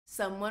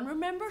Someone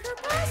remembered her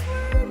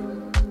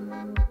password.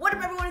 What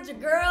up everyone, it's your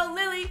girl,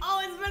 Lily. Oh,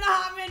 it's been a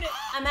hot minute.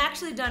 I'm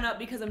actually done up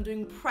because I'm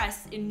doing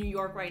press in New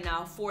York right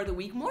now for the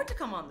week. More to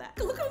come on that.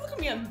 Look at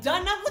me, I'm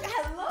done up. Look,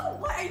 hello,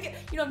 what are you?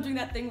 You know, I'm doing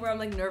that thing where I'm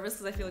like nervous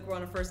because I feel like we're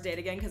on a first date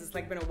again because it's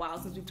like been a while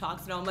since we've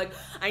talked. So now I'm like,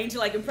 I need to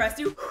like impress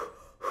you.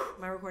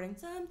 Am I recording?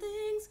 Some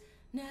things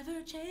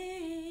never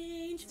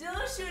change.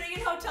 Still shooting in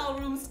hotel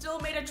rooms, still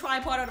made a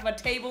tripod out of a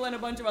table and a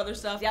bunch of other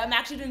stuff. Yeah, I'm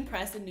actually doing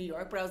press in New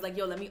York, but I was like,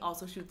 yo, let me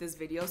also shoot this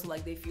video so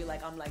like they feel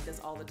like I'm like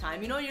this all the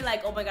time. You know, you're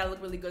like, oh my God, I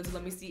look really good, so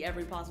let me see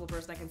every possible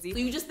person I can see. So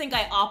you just think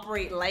I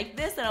operate like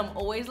this and I'm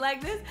always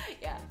like this?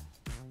 Yeah.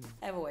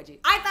 I have a wedgie.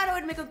 I thought I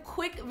would make a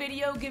quick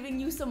video giving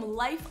you some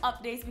life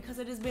updates because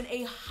it has been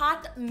a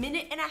hot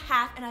minute and a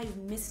half and I've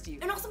missed you.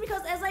 And also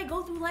because as I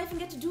go through life and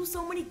get to do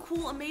so many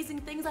cool, amazing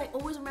things, I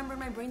always remember in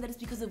my brain that it's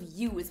because of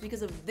you. It's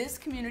because of this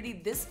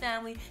community, this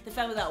family, the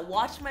family that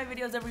watch my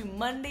videos every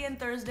Monday and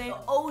Thursday, the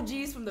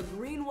OGs from the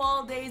Green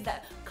Wall days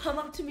that come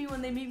up to me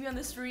when they meet me on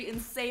the street and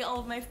say all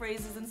of my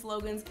phrases and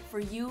slogans.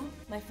 For you,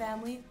 my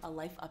family, a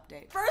life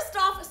update. First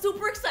off,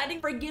 super exciting,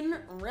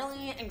 friggin'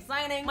 really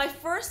exciting. My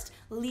first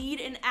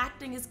lead in acting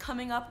is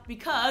coming up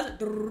because,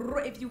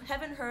 if you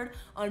haven't heard,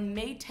 on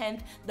May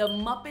 10th, the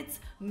Muppets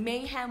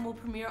Mayhem will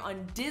premiere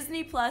on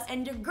Disney Plus,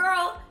 and your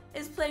girl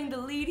is playing the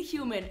lead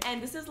human.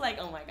 And this is like,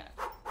 oh my God.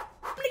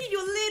 I'm gonna give you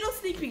a little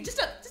sneak peek,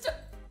 just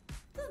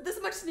this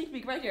much sneak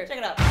peek right here. Check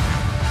it out.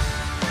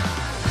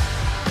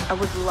 I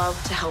would love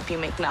to help you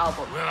make an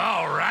album. Well,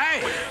 all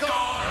right. We're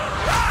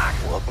gonna rock.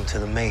 Welcome to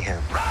the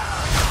Mayhem.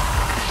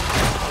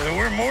 Well,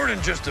 we're more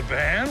than just a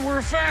band, we're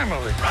a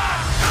family.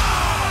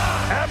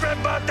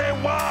 Everybody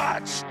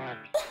watch!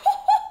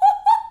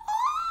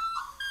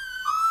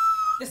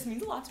 This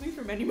means a lot to me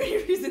for many, many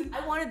reasons.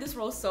 I wanted this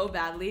role so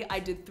badly. I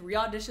did 3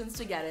 auditions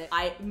to get it.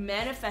 I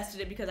manifested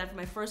it because after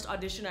my first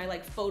audition, I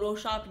like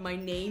photoshopped my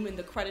name in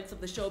the credits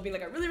of the show being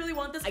like, I really, really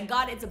want this. I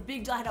got it, it's a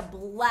big deal. I had a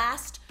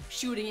blast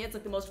shooting it. It's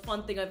like the most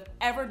fun thing I've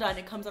ever done.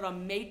 It comes out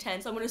on May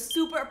 10th. So I'm gonna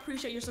super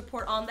appreciate your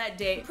support on that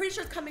day. I'm pretty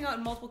sure it's coming out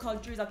in multiple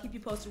countries. I'll keep you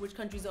posted which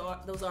countries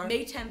those are.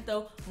 May 10th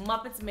though,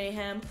 Muppets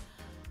Mayhem.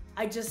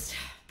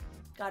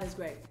 God is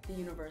great. The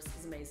universe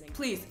is amazing.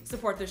 Please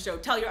support this show.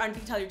 Tell your auntie,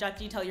 tell your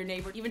Dutchie, tell your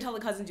neighbor, even tell the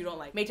cousins you don't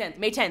like. May 10th,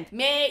 May 10th,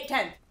 May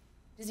 10th.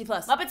 Disney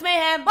Plus. Muppets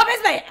Mayhem,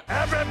 Muppets Mayhem.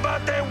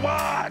 Everybody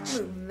watch.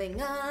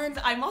 Moving on.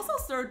 I'm also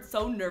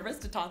so nervous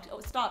to talk to.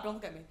 Oh, stop, don't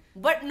look at me.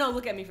 But no,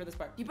 look at me for this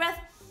part. Deep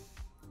breath.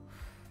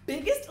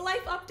 Biggest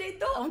life update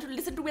though, I want you to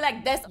listen to me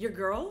like this. Your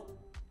girl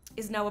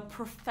is now a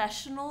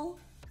professional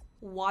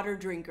water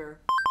drinker.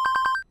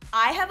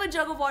 I have a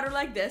jug of water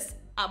like this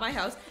at my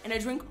house and I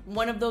drink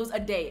one of those a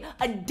day.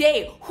 A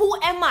day. Who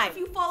am I? If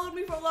you followed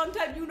me for a long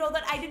time, you know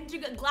that I didn't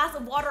drink a glass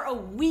of water a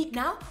week.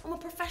 Now I'm a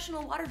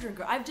professional water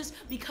drinker. I've just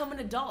become an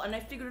adult and I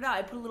figured it out.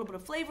 I put a little bit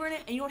of flavor in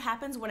it, and you know what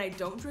happens when I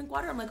don't drink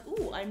water? I'm like,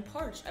 ooh, I'm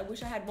parched. I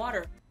wish I had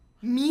water.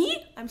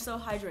 Me? I'm so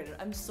hydrated.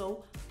 I'm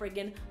so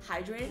friggin'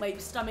 hydrated. My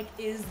stomach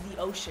is the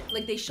ocean.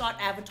 Like they shot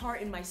Avatar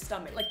in my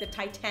stomach. Like the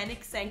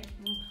Titanic sank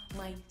in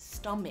my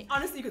stomach.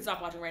 Honestly, you could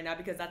stop watching right now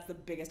because that's the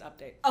biggest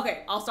update.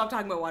 Okay, I'll stop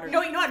talking about water.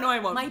 No, you know what? No, I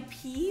won't. My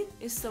pee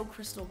is so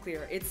crystal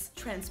clear. It's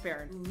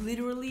transparent.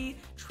 Literally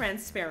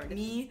transparent.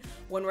 Me,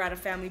 when we're at a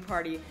family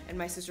party and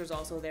my sister's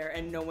also there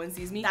and no one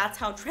sees me, that's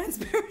how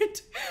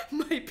transparent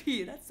my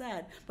pee. That's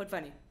sad, but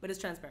funny, but it's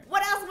transparent.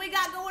 What else we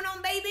got going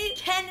on, baby?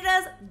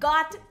 Canada's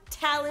Got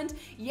Talent.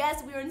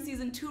 Yes, we are in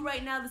season 2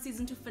 right now. The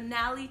season 2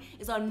 finale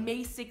is on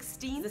May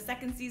 16th. The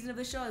second season of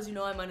the show, as you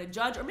know, I'm on a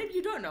judge, or maybe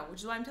you don't know,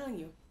 which is why I'm telling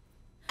you.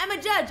 I'm a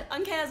judge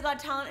on Canada's Got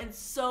Talent, and it's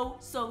so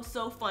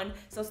fun.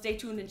 So stay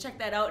tuned and check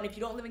that out. And if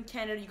you don't live in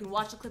Canada, you can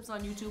watch the clips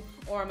on YouTube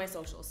or on my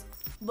socials.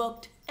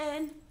 Booked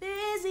and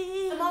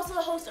busy. I'm also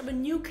the host of a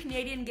new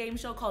Canadian game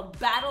show called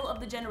Battle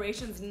of the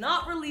Generations.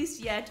 Not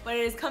released yet, but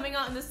it is coming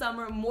out in the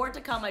summer. More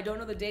to come. I don't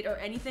know the date or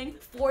anything.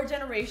 4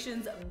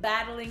 generations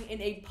battling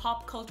in a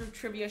pop culture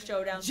trivia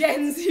showdown.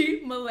 Gen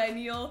Z,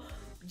 Millennial,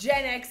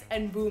 Gen X,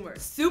 and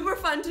Boomers. Super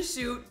fun to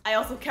shoot. I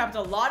also kept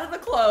a lot of the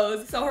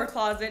clothes, so her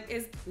closet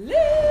is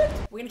lit.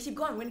 We're gonna keep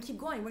going, we're gonna keep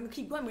going, we're gonna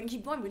keep going, we're gonna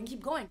keep going, we're gonna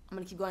keep going. I'm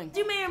gonna keep going.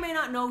 You may or may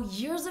not know,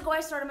 years ago I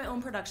started my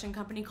own production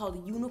company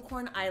called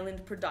Unicorn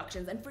Island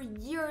Productions, and for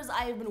years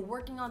I have been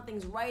working on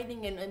things,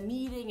 writing and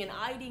meeting and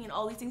iding and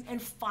all these things,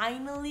 and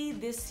finally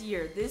this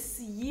year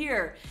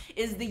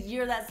is the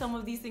year that some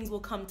of these things will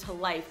come to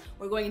life.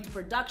 We're going into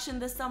production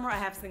this summer. I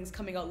have things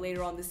coming out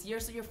later on this year,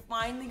 so you're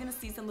finally gonna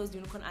see some of those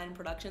Unicorn Island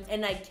productions,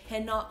 and I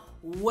cannot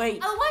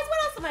wait. Otherwise,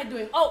 what else am I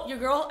doing? Oh, your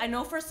girl, I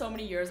know for so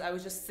many years I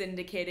was just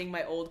syndicating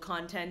my old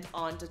content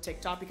onto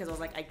TikTok because I was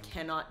like, I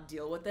cannot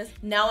deal with this.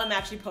 Now I'm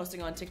actually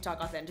posting on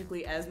TikTok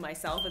authentically as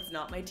myself. It's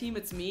not my team,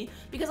 it's me.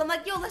 Because I'm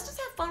like, yo, let's just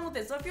have fun with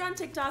this. So if you're on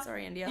TikTok,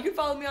 sorry, India, you can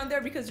follow me on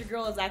there because your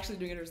girl is actually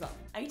doing it herself.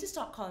 I need to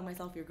stop calling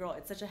myself your girl.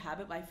 It's such a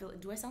habit, but I feel,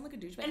 do I sound like a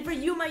douchebag? And for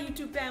you, my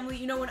YouTube family,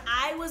 you know, when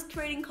I was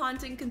creating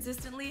content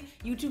consistently,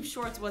 YouTube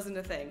Shorts wasn't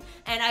a thing.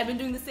 And I've been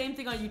doing the same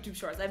thing on YouTube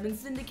Shorts. I've been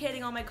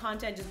syndicating all my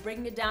content, just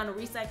breaking it down and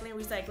recycling and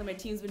recycling. My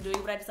team's been doing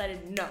it, but I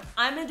decided no.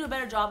 I'm gonna do a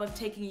better job of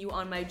taking you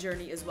on my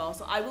journey as well.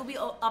 So I will be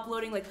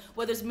uploading like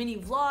whether it's mini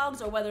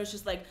vlogs or whether it's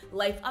just like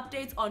life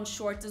updates on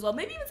shorts as well.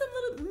 Maybe even some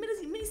little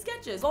mini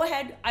sketches. Go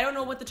ahead. I don't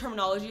know what the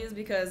terminology is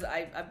because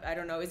I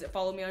don't know. Is it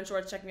follow me on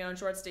shorts, check me out on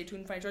shorts, stay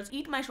tuned for my shorts,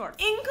 eat my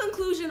shorts. In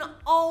conclusion,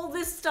 all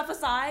this stuff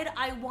aside,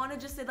 I want to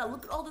just say that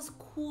look at all this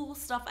cool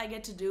stuff I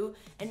get to do,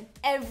 and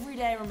every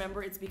day I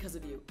remember it's because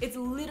of you. It's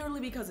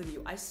literally because of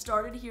you. I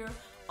started here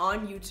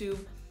on YouTube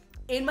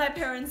in my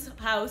parents'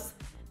 house,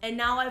 and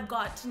now I've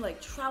got to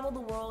like travel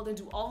the world and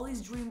do all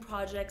these dream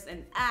projects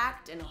and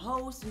act and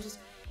host and just,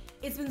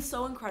 it's been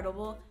so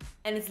incredible.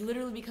 And it's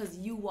literally because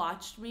you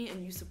watched me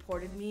and you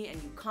supported me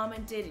and you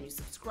commented and you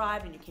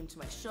subscribed and you came to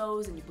my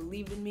shows and you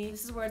believed in me.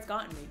 This is where it's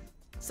gotten me.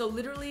 So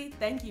literally,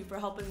 thank you for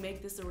helping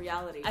make this a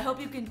reality. I hope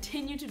you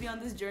continue to be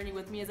on this journey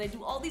with me as I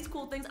do all these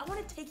cool things. I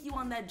want to take you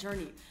on that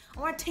journey. I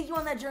want to take you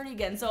on that journey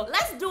again. So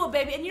let's do it,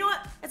 baby. And you know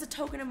what? As a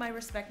token of my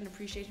respect and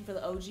appreciation for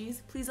the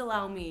OGs, please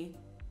allow me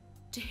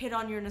to hit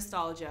on your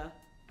nostalgia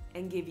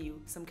and give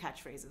you some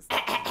catchphrases.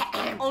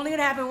 Only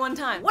gonna happen one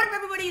time. What up,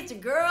 everybody? It's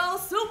your girl,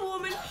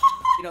 Superwoman.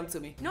 You don't sue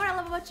me. You know what I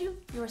love about you?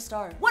 You're a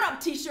star. What up,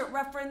 t-shirt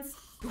reference?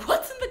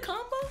 What's in the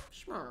combo?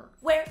 Schmur.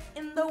 Where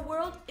in the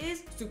world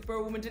is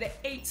Superwoman today?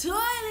 A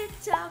toilet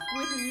talk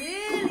with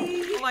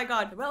Lilly. Oh my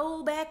god.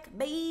 Throwback,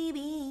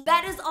 baby.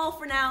 That is all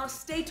for now.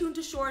 Stay tuned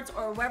to shorts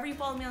or wherever you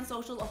follow me on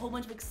social. A whole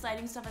bunch of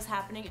exciting stuff is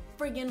happening.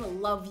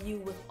 Friggin' love you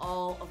with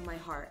all of my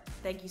heart.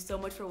 Thank you so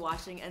much for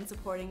watching and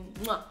supporting.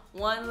 Mwah.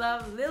 One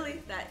love,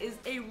 Lilly. That is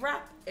a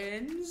wrap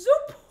in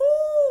Zoop.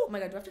 Oh my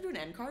god, do I have to do an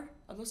end card?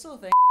 Are those still a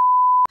thing?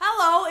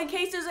 Hello, in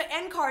case there's an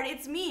end card,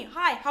 it's me.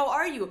 Hi, how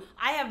are you?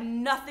 I have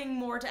nothing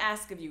more to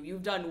ask of you.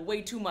 You've done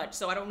way too much,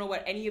 so I don't know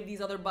what any of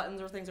these other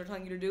buttons or things are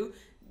telling you to do.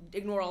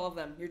 Ignore all of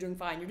them. You're doing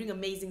fine. You're doing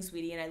amazing,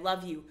 sweetie, and I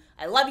love you.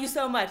 I love you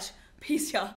so much. Peace, y'all.